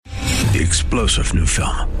The explosive new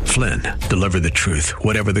film, Flynn, deliver the truth,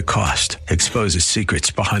 whatever the cost, exposes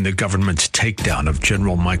secrets behind the government's takedown of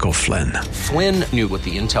General Michael Flynn. Flynn knew what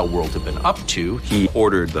the intel world had been up to. He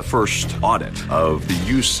ordered the first audit of the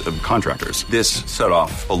use of contractors. This set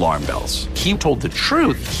off alarm bells. He told the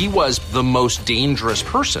truth. He was the most dangerous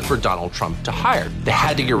person for Donald Trump to hire. They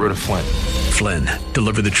had to get rid of Flynn. Flynn,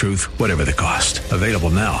 deliver the truth, whatever the cost. Available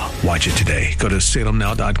now. Watch it today. Go to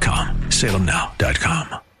salemnow.com.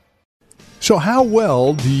 salemnow.com. So how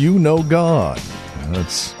well do you know God?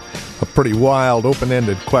 That's a pretty wild,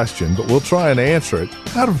 open-ended question, but we'll try and answer it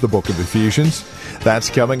out of the book of Ephesians. That's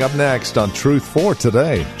coming up next on Truth for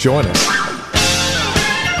Today. Join us.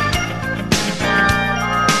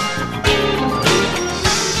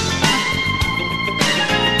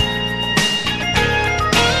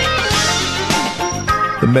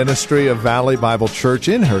 The ministry of Valley Bible Church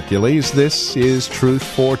in Hercules. This is Truth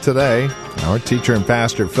for Today. Our teacher and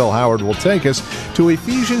pastor, Phil Howard, will take us to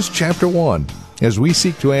Ephesians chapter 1 as we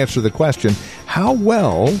seek to answer the question, how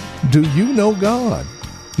well do you know God?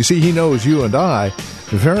 You see, He knows you and I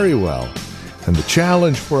very well. And the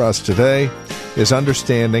challenge for us today is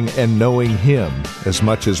understanding and knowing Him as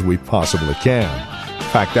much as we possibly can. In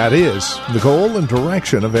fact, that is the goal and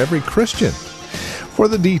direction of every Christian. For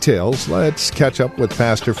the details, let's catch up with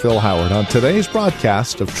Pastor Phil Howard on today's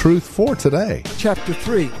broadcast of Truth for Today. Chapter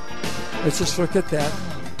 3. Let's just look at that.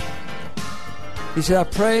 He said, I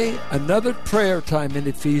pray another prayer time in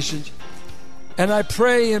Ephesians. And I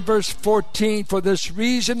pray in verse 14, for this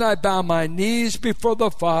reason I bow my knees before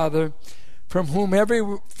the Father, from whom every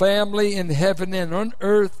family in heaven and on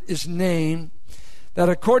earth is named, that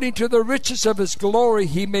according to the riches of His glory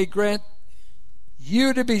He may grant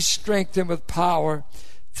you to be strengthened with power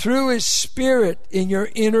through His Spirit in your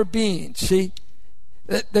inner being. See,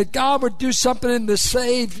 that God would do something in the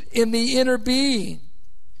saved, in the inner being,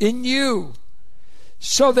 in you,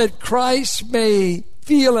 so that Christ may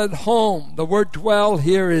feel at home. The word dwell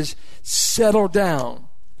here is settle down.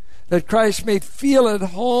 That Christ may feel at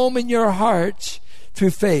home in your hearts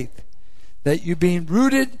through faith. That you being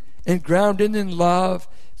rooted and grounded in love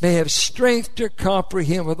may have strength to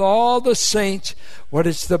comprehend with all the saints what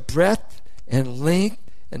is the breadth and length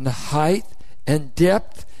and the height and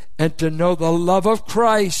depth, and to know the love of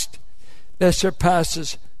Christ that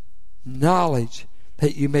surpasses knowledge,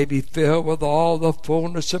 that you may be filled with all the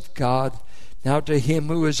fullness of God. Now to Him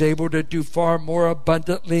who is able to do far more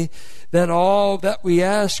abundantly than all that we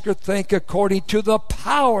ask or think, according to the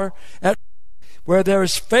power at where there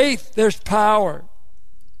is faith, there's power.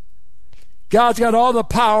 God's got all the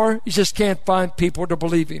power. He just can't find people to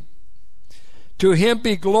believe Him. To Him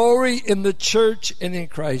be glory in the church and in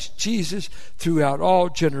Christ Jesus throughout all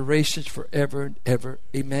generations, forever and ever.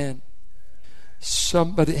 Amen.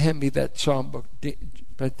 Somebody hand me that songbook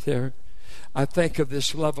right there. I think of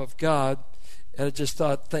this love of God, and I just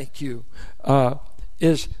thought, thank you. When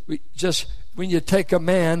you take a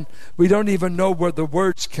man, we don't even know where the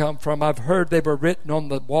words come from. I've heard they were written on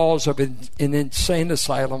the walls of an insane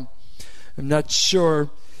asylum. I'm not sure.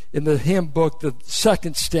 In the hymn book, the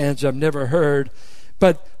second stanza I've never heard.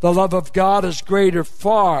 But the love of God is greater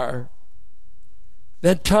far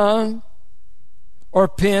than tongue or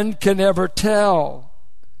pen can ever tell.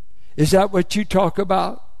 Is that what you talk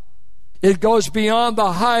about? It goes beyond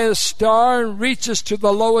the highest star and reaches to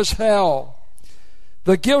the lowest hell.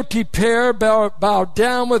 The guilty pair bowed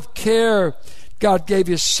down with care. God gave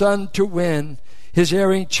His Son to win. His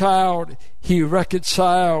erring child He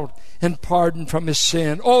reconciled and pardon from his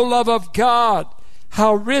sin. O love of God,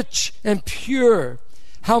 how rich and pure,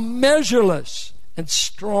 how measureless and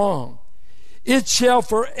strong. It shall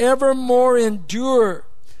forevermore endure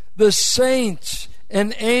the saints'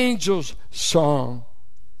 and angels' song.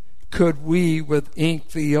 Could we with ink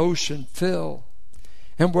the ocean fill,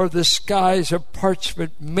 and were the skies of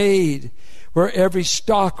parchment made, were every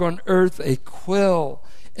stalk on earth a quill,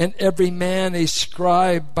 and every man a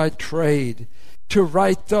scribe by trade, to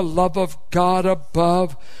write the love of God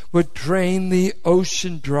above would drain the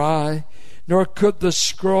ocean dry, nor could the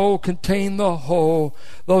scroll contain the whole,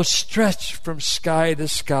 though stretched from sky to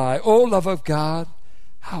sky. O love of God,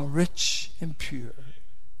 how rich and pure.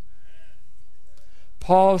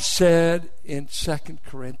 Paul said in 2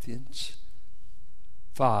 Corinthians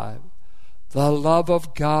 5, the love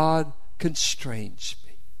of God constrains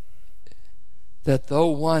me, that though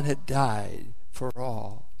one had died for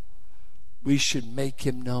all, we should make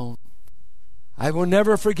Him known. I will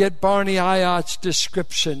never forget Barney Ayot's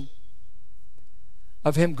description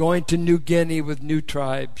of him going to New Guinea with new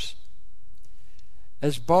tribes.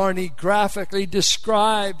 As Barney graphically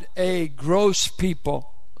described a gross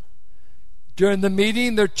people, During the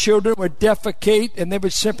meeting, their children would defecate, and they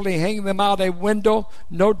would simply hang them out a window,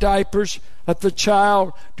 no diapers, let the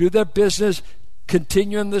child do their business,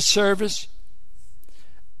 continue in the service.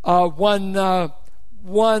 One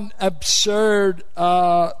absurd,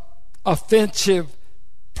 offensive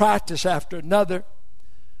practice after another.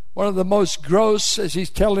 One of the most gross, as he's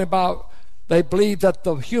telling about, they believe that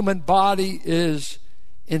the human body is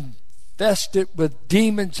infested with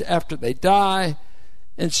demons after they die.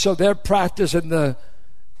 And so their practice in the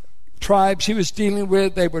tribes he was dealing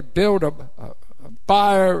with, they would build a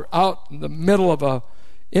fire out in the middle of a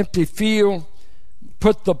empty field,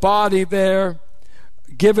 put the body there,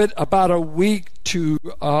 give it about a week to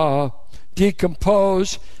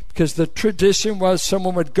decompose, because the tradition was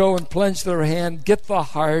someone would go and plunge their hand, get the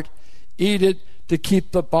heart, eat it to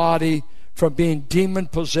keep the body from being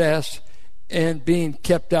demon-possessed and being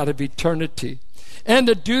kept out of eternity. And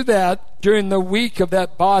to do that during the week of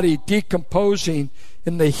that body decomposing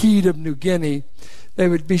in the heat of New Guinea, they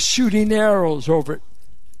would be shooting arrows over it,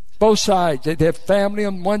 both sides. They'd have family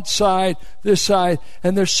on one side, this side,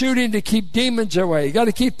 and they're shooting to keep demons away. You got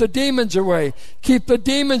to keep the demons away. Keep the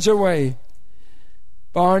demons away.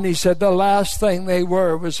 Barney said the last thing they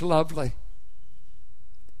were was lovely.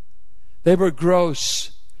 They were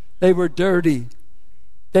gross. They were dirty.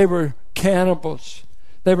 They were cannibals.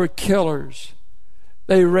 They were killers.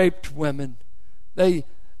 They raped women. They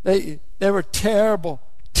were terrible,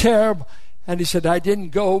 terrible. And he said, I didn't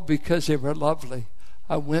go because they were lovely.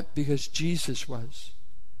 I went because Jesus was.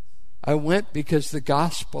 I went because the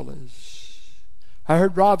gospel is. I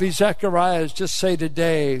heard Ravi Zacharias just say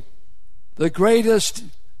today, the greatest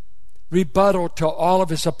rebuttal to all of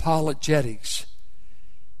his apologetics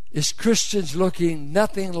is Christians looking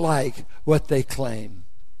nothing like what they claim.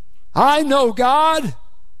 I know God,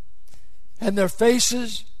 and their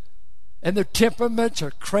faces and their temperaments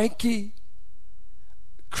are cranky,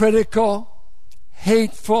 critical,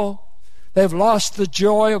 hateful. They've lost the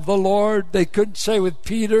joy of the Lord. They couldn't say with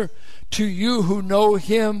Peter, to you who know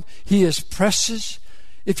him, he is precious.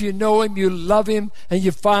 If you know him, you love him, and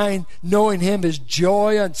you find knowing him is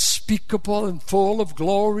joy unspeakable and full of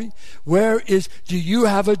glory. Do you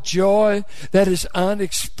have a joy that is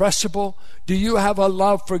unexpressible? Do you have a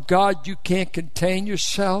love for God you can't contain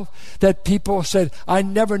yourself? That people said, I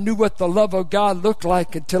never knew what the love of God looked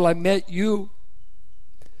like until I met you.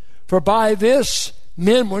 For by this,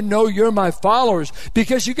 men will know you're my followers.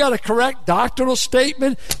 Because you got a correct doctrinal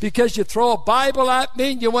statement, because you throw a Bible at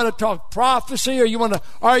me and you want to talk prophecy or you want to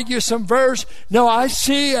argue some verse. No, I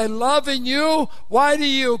see a love in you. Why do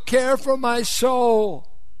you care for my soul?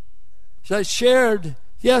 As I shared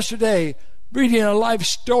yesterday, reading a life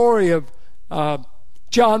story of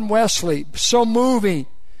John Wesley, so moving,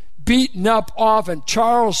 beaten up often.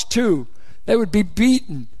 Charles too. They would be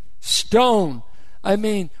beaten, stoned. I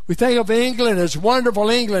mean, we think of England as wonderful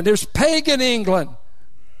England. There's pagan England.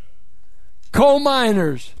 Coal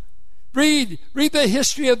miners. Read the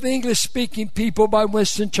history of the English-speaking people by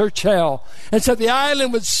Winston Churchill. And said the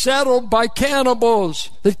island was settled by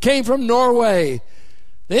cannibals that came from Norway.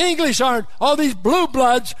 The English aren't all these blue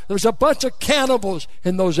bloods. There's a bunch of cannibals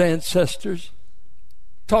in those ancestors.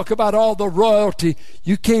 Talk about all the royalty.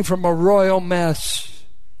 You came from a royal mess,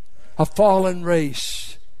 a fallen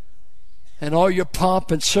race. And all your pomp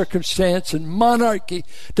and circumstance and monarchy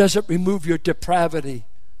doesn't remove your depravity.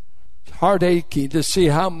 It's heart-aching to see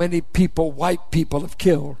how many people, white people, have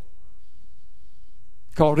killed.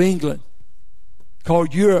 Called England,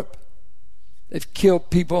 called Europe. They've killed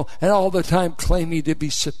people, and all the time claiming to be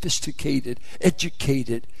sophisticated,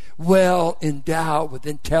 educated, well endowed with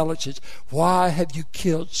intelligence. Why have you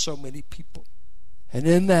killed so many people? And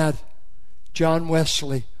in that, John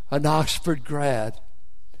Wesley, an Oxford grad,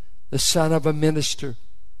 the son of a minister,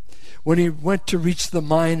 when he went to reach the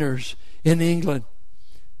miners in England,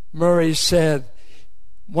 Murray said,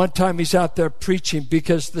 one time he's out there preaching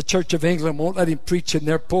because the Church of England won't let him preach in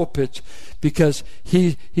their pulpits because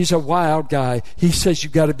he's a wild guy. He says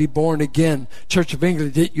you've got to be born again. Church of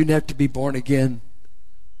England, you didn't have to be born again.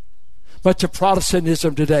 Much of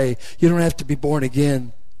Protestantism today, you don't have to be born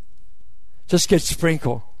again. Just get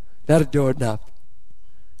sprinkled. That'll do enough.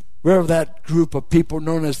 We're that group of people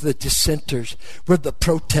known as the dissenters. We're the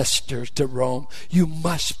protesters to Rome. You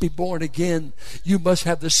must be born again. You must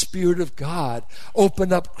have the Spirit of God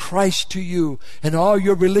open up Christ to you. And all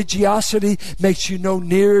your religiosity makes you no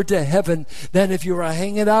nearer to heaven than if you were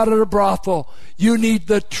hanging out at a brothel. You need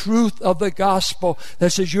the truth of the gospel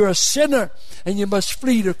that says you're a sinner and you must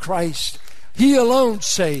flee to Christ. He alone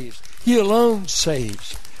saves. He alone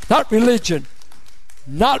saves. Not religion,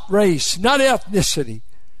 not race, not ethnicity.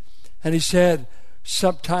 And he said,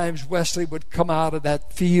 Sometimes Wesley would come out of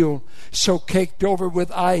that field so caked over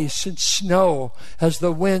with ice and snow as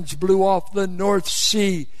the winds blew off the North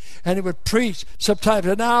Sea. And he would preach sometimes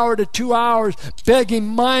an hour to 2 hours, begging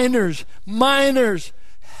miners,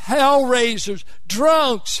 hell-raisers,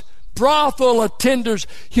 drunks, brothel attenders.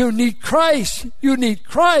 You need Christ. You need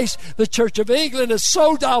Christ. The Church of England has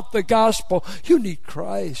sold out the gospel. You need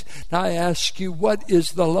Christ. Now I ask you, what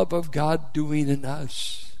is the love of God doing in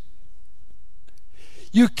us?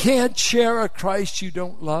 You can't share a Christ you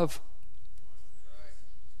don't love.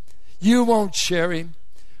 You won't share him.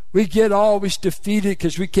 We get always defeated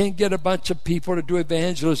because we can't get a bunch of people to do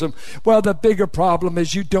evangelism. Well, the bigger problem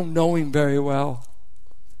is you don't know him very well.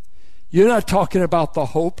 You're not talking about the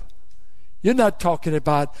hope. You're not talking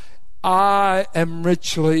about, I am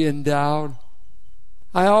richly endowed.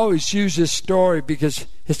 I always use this story because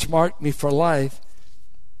it's marked me for life.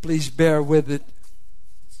 Please bear with it.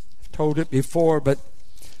 I've told it before, but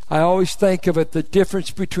I always think of it, the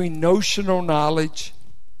difference between notional knowledge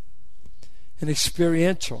and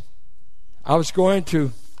experiential. I was going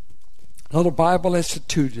to a little Bible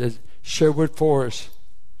Institute at Sherwood Forest.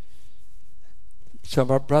 Some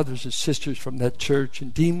of our brothers and sisters from that church,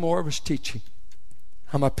 and Dean Moore was teaching.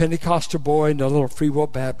 I'm a Pentecostal boy in a little Free Will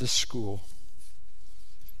Baptist school.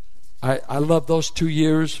 I love those 2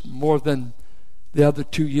 years more than the other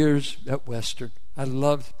 2 years at Western. I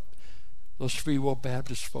loved those Free Will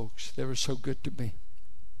Baptist folks. They were so good to me.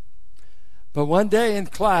 But one day in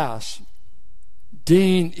class,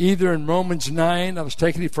 Dean, either in Romans 9, I was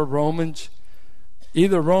taking it for Romans,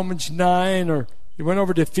 either Romans 9 or he went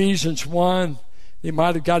over to Ephesians 1. He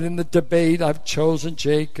might have got in the debate, I've chosen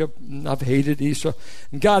Jacob, and I've hated Esau,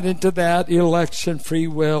 and got into that, election, free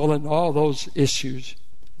will, and all those issues.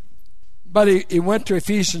 But he went to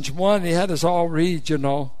Ephesians 1, he had us all read,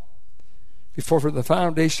 before for the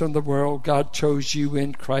foundation of the world, God chose you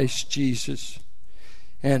in Christ Jesus.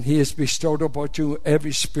 And he has bestowed upon you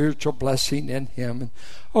every spiritual blessing in him. And,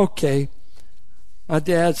 okay, my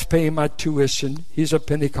dad's paying my tuition. He's a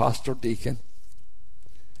Pentecostal deacon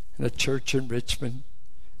in a church in Richmond.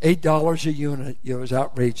 $8 a unit. It was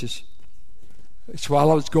outrageous. It's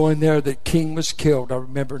while I was going there that King was killed. I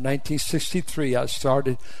remember 1963. I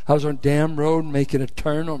was on Dam Road making a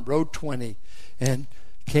turn on Road 20. And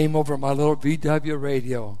came over my little VW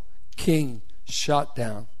radio. King shot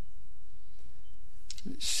down.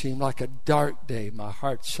 It seemed like a dark day. My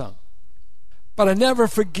heart sunk. But I never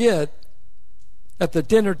forget, at the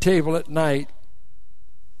dinner table at night,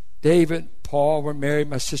 David, Paul were married,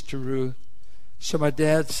 my sister Ruth. So my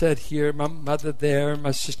dad sat here, my mother there,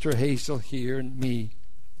 my sister Hazel here, and me.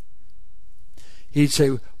 He'd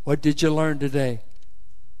say, what did you learn today?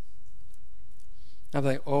 I'm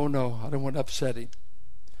like, oh no, I don't want to upset him.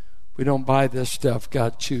 We don't buy this stuff,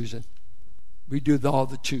 God choosing. We do all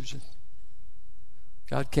the choosing.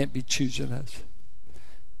 God can't be choosing us.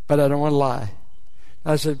 But I don't want to lie.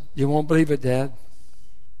 I said, you won't believe it, Dad.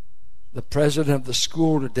 The president of the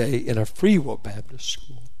school today, in a Free Will Baptist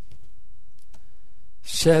school,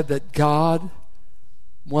 said that God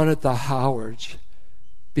wanted the Howards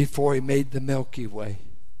before he made the Milky Way.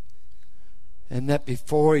 And that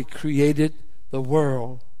before he created the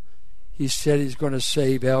world, he said he's going to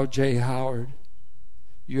save L.J. Howard,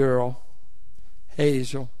 Ural,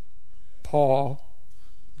 Hazel, Paul,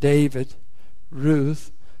 David,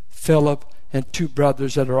 Ruth, Philip, and 2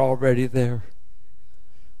 brothers that are already there.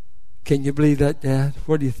 Can you believe that, Dad?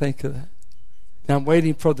 What do you think of that? Now I'm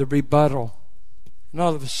waiting for the rebuttal. And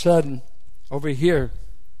all of a sudden, over here,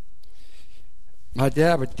 my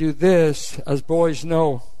dad would do this, as boys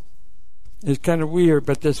know. It's kind of weird,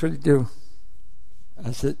 but that's what he'd do.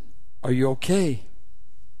 I said, are you okay?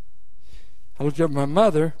 I looked at my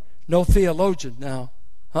mother, no theologian now.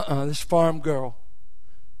 This farm girl,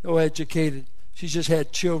 no educated. She just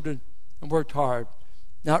had children and worked hard.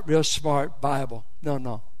 Not real smart Bible.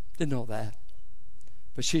 No, didn't know that.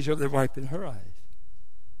 But she's over there wiping her eyes.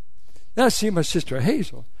 Then I see my sister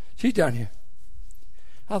Hazel. She's down here.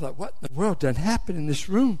 I thought, what in the world done happened in this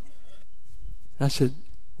room? And I said,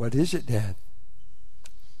 what is it, Dad?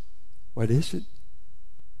 What is it?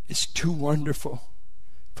 It's too wonderful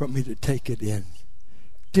for me to take it in.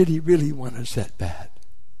 Did he really want us that bad?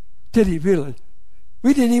 Did he really?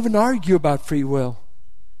 We didn't even argue about free will.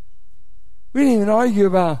 We didn't even argue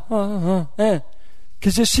about,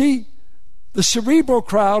 Because you see, the cerebral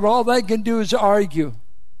crowd, all they can do is argue.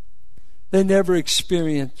 They never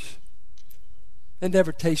experience. They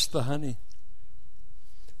never taste the honey.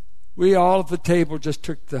 We all at the table just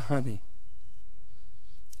took the honey.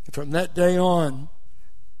 And from that day on,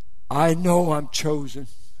 I know I'm chosen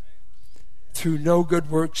through no good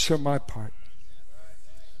works on my part.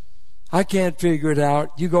 I can't figure it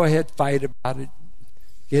out. You go ahead, fight about it.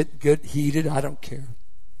 Get heated. I don't care.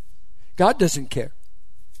 God doesn't care.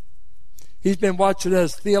 He's been watching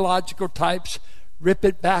us theological types rip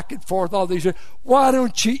it back and forth all these years. Why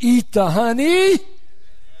don't you eat the honey?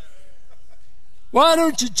 Why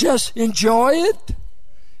don't you just enjoy it?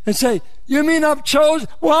 And say, you mean I've chosen?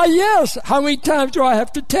 Why, yes. How many times do I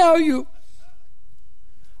have to tell you?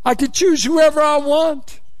 I could choose whoever I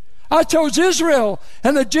want. I chose Israel,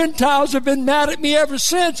 and the Gentiles have been mad at me ever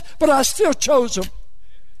since, but I still chose them.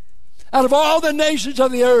 Out of all the nations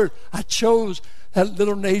of the earth, I chose that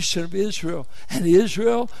little nation of Israel. And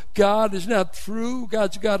Israel, God is not through.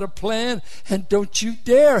 God's got a plan. And don't you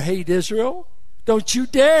dare hate Israel. Don't you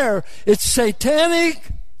dare. It's satanic.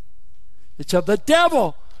 It's of the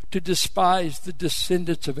devil to despise the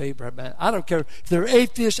descendants of Abraham. I don't care if they're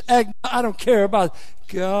atheists. I don't care about it.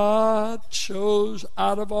 God chose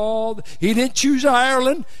out of all. He didn't choose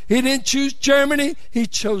Ireland. He didn't choose Germany. He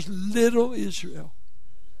chose little Israel.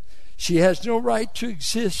 She has no right to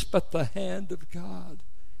exist but the hand of God.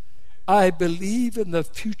 I believe in the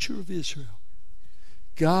future of Israel.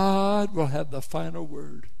 God will have the final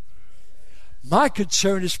word. My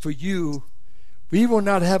concern is for you. We will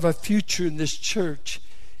not have a future in this church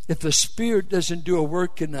if the Spirit doesn't do a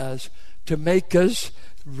work in us to make us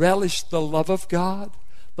relish the love of God,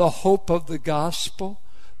 the hope of the gospel,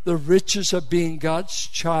 the riches of being God's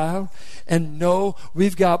child, and know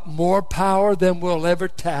we've got more power than we'll ever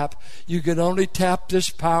tap. You can only tap this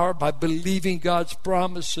power by believing God's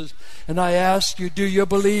promises. And I ask you, do you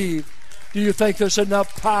believe? Do you think there's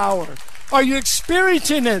enough power? Are you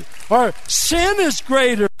experiencing it? Or sin is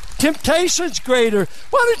greater, temptation's greater.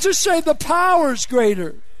 Why don't you say the power's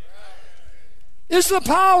greater? Is the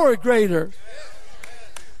power greater?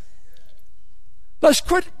 Let's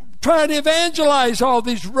quit trying to evangelize all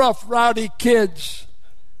these rough, rowdy kids,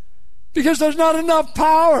 because there's not enough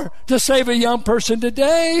power to save a young person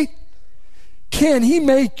today. Can He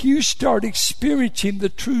make you start experiencing the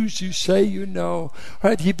truths you say you know?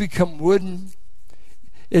 Right? You become wooden.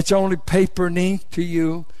 It's only paper and ink to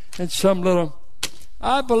you, and some little,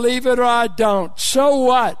 I believe it or I don't. So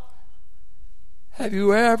what? Have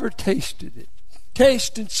you ever tasted it?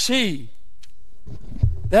 Taste and see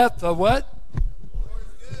that the what?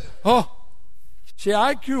 Oh, see,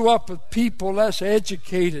 I grew up with people less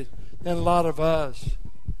educated than a lot of us.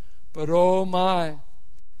 But oh my,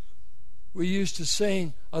 we used to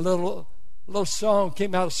sing a little song,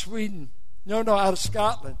 came out of Sweden. No, out of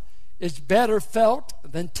Scotland. It's better felt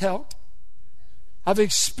than telt. I've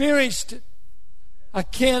experienced it. I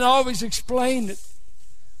can't always explain it.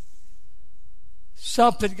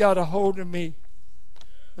 Something got a hold of me.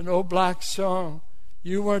 An old black song.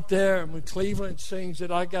 You weren't there when Cleveland sings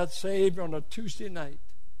that I got saved on a Tuesday night.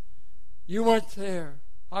 You weren't there.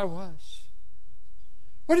 I was.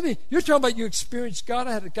 What do you mean? You're talking about you experienced God?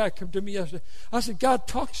 I had a guy come to me yesterday. I said, God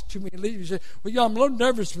talks to me. He said, well, yeah, I'm a little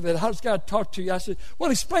nervous with that. How does God talk to you? I said, well,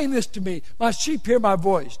 explain this to me. My sheep hear my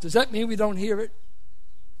voice. Does that mean we don't hear it?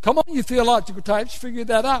 Come on, you theological types, figure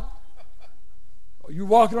that out. Are you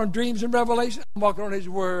walking on dreams and revelation? I'm walking on His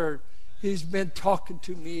Word. He's been talking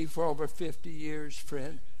to me for over 50 years,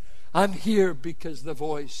 friend. I'm here because the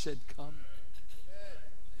voice said, come.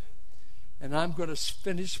 And I'm going to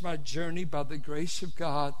finish my journey by the grace of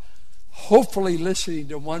God, hopefully listening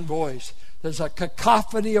to one voice. There's a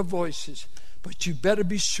cacophony of voices, but you better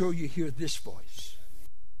be sure you hear this voice,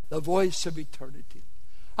 the voice of eternity.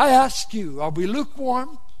 I ask you, are we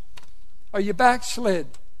lukewarm? Are you backslid?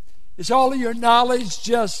 Is all of your knowledge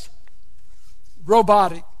just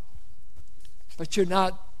robotic? But you're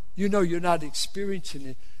not experiencing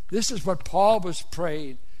it. This is what Paul was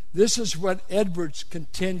praying. This is what Edwards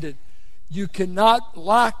contended. You cannot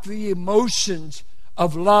lack the emotions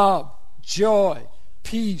of love, joy,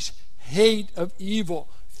 peace, hate of evil,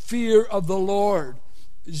 fear of the Lord,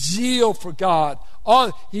 zeal for God.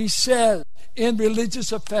 All he says in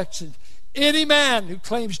religious affections. Any man who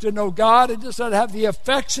claims to know God and does not have the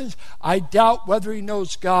affections, I doubt whether he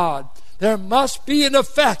knows God. There must be an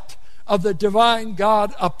effect of the divine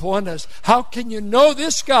God upon us. How can you know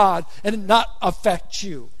this God and it not affect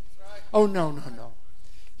you? Oh, no.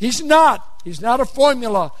 He's not a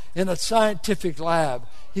formula in a scientific lab.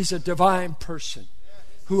 He's a divine person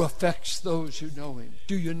who affects those who know Him.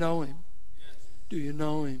 Do you know Him? Do you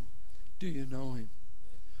know Him? Do you know Him?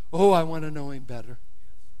 Oh, I want to know Him better.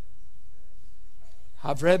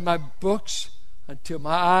 I've read my books until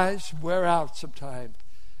my eyes wear out sometimes.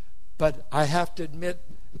 But I have to admit,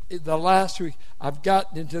 the last week, I've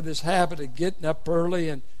gotten into this habit of getting up early,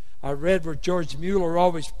 and I read where George Mueller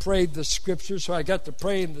always prayed the Scriptures, so I got to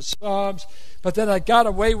pray in the Psalms. But then I got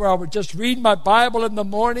away where I would just read my Bible in the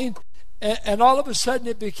morning, and all of a sudden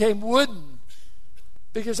it became wooden.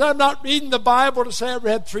 Because I'm not reading the Bible to say I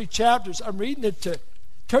read 3 chapters. I'm reading it to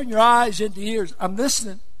turn your eyes into ears. I'm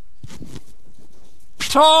listening.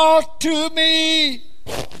 Talk to me.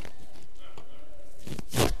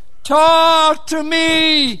 Talk to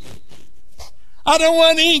me. I don't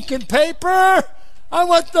want ink and paper. I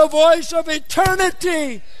want the voice of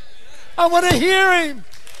eternity. I want to hear Him.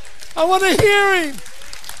 I want to hear Him.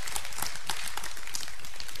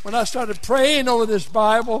 When I started praying over this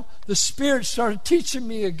Bible, the Spirit started teaching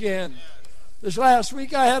me again. This last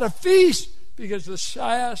week I had a feast because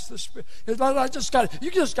I asked the Spirit. You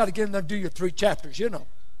just got to get in there and do your 3 chapters, you know.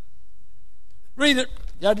 Read it.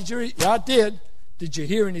 Yeah, did you read? Yeah, I did. Did you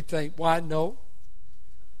hear anything? Why, no.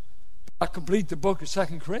 I complete the book of 2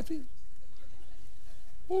 Corinthians.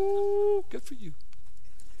 Ooh, good for you.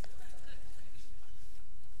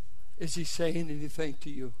 Is He saying anything to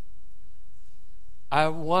you? I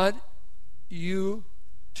want you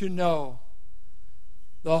to know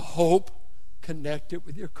the hope connected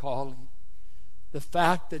with your calling. The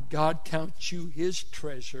fact that God counts you His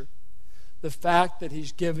treasure. The fact that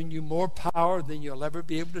He's given you more power than you'll ever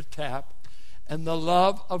be able to tap. And the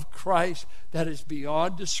love of Christ that is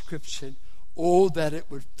beyond description. Oh, that it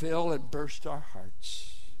would fill and burst our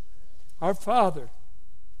hearts. Our Father,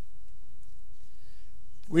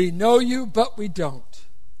 we know You, but we don't.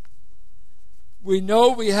 We know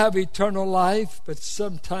we have eternal life, but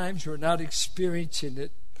sometimes we're not experiencing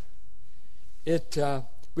it.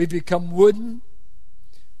 We become wooden.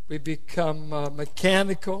 We become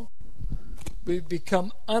mechanical. We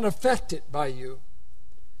become unaffected by You.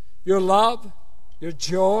 Your love, Your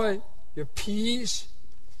joy, Your peace,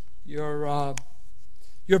 Your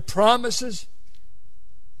promises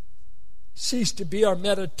cease to be our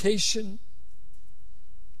meditation.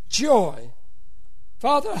 Joy.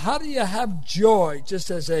 Father, how do You have joy just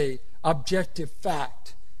as a objective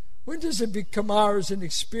fact? When does it become ours in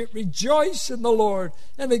experience? Rejoice in the Lord.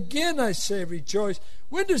 And again I say rejoice.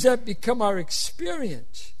 When does that become our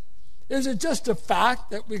experience? Is it just a fact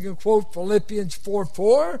that we can quote Philippians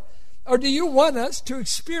 4:4? Or do You want us to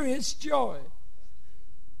experience joy?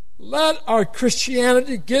 Let our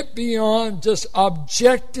Christianity get beyond just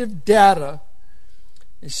objective data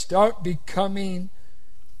and start becoming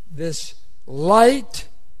this light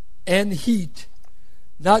and heat.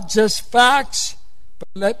 Not just facts, but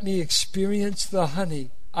let me experience the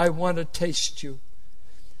honey. I want to taste You.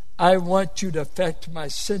 I want You to affect my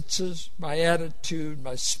senses, my attitude,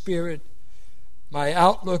 my spirit, my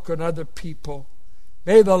outlook on other people.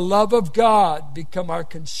 May the love of God become our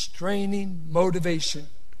constraining motivation.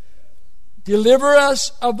 Deliver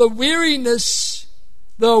us of the weariness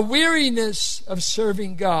of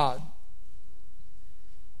serving God.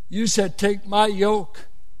 You said, take my yoke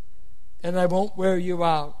and I won't wear you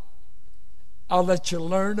out. I'll let you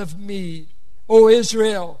learn of me. O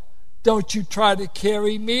Israel, don't you try to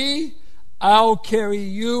carry me. I'll carry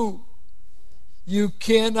you. You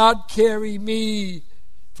cannot carry me,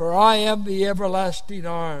 for I am the everlasting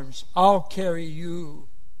arms. I'll carry you.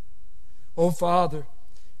 Oh, Father,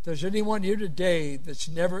 if there's anyone here today that's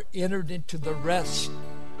never entered into the rest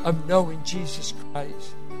of knowing Jesus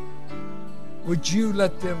Christ, would You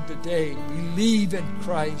let them today believe in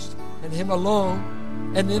Christ and Him alone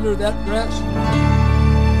and enter that rest?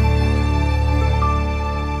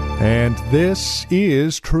 And this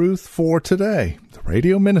is Truth for Today, the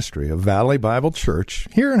radio ministry of Valley Bible Church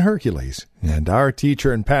here in Hercules, and our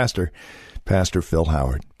teacher and pastor, Pastor Phil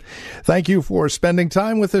Howard. Thank you for spending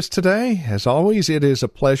time with us today. As always, it is a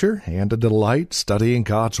pleasure and a delight studying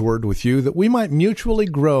God's Word with you that we might mutually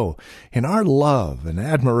grow in our love and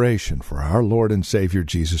admiration for our Lord and Savior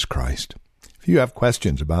Jesus Christ. If you have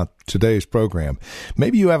questions about today's program,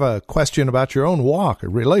 maybe you have a question about your own walk or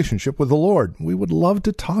relationship with the Lord, we would love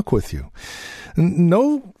to talk with you.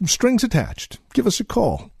 No strings attached. Give us a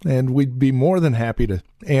call, and we'd be more than happy to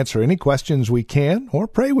answer any questions we can or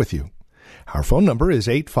pray with you. Our phone number is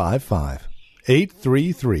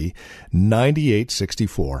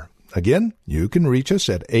 855-833-9864. Again, you can reach us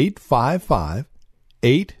at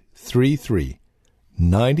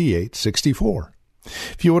 855-833-9864.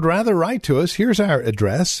 If you would rather write to us, here's our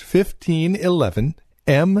address, 1511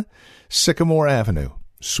 M Sycamore Avenue,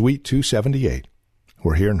 Suite 278.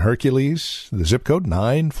 We're here in Hercules, the zip code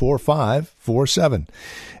 94547.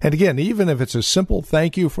 And again, even if it's a simple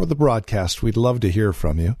thank you for the broadcast, we'd love to hear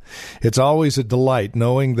from you. It's always a delight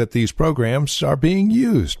knowing that these programs are being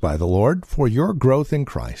used by the Lord for your growth in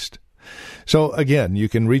Christ. So again, you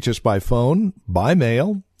can reach us by phone, by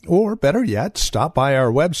mail. Or better yet, stop by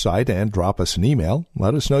our website and drop us an email.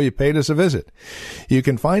 Let us know you paid us a visit. You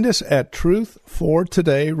can find us at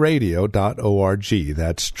truthfortodayradio.org.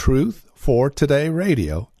 That's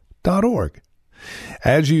truthfortodayradio.org.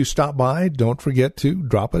 As you stop by, don't forget to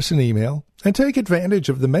drop us an email and take advantage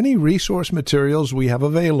of the many resource materials we have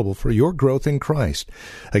available for your growth in Christ.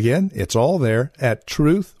 Again, it's all there at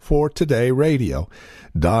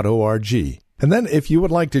truthfortodayradio.org. And then if you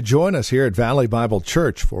would like to join us here at Valley Bible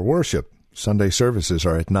Church for worship, Sunday services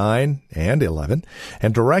are at 9 and 11,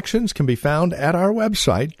 and directions can be found at our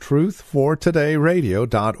website,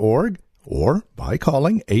 truthfortodayradio.org, or by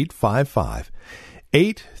calling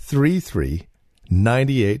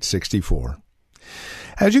 855-833-9864.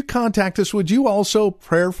 As you contact us, would you also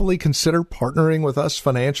prayerfully consider partnering with us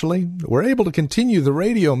financially? We're able to continue the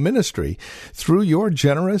radio ministry through your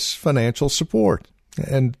generous financial support.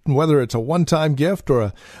 And whether it's a one-time gift or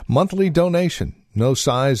a monthly donation, no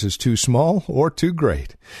size is too small or too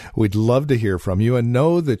great. We'd love to hear from you and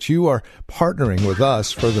know that you are partnering with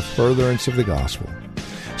us for the furtherance of the gospel.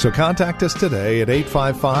 So contact us today at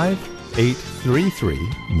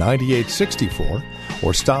 855-833-9864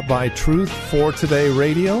 or stop by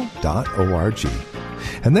truthfortodayradio.org.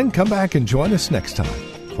 And then come back and join us next time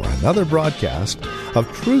for another broadcast of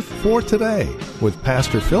Truth for Today with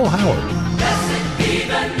Pastor Phil Howard.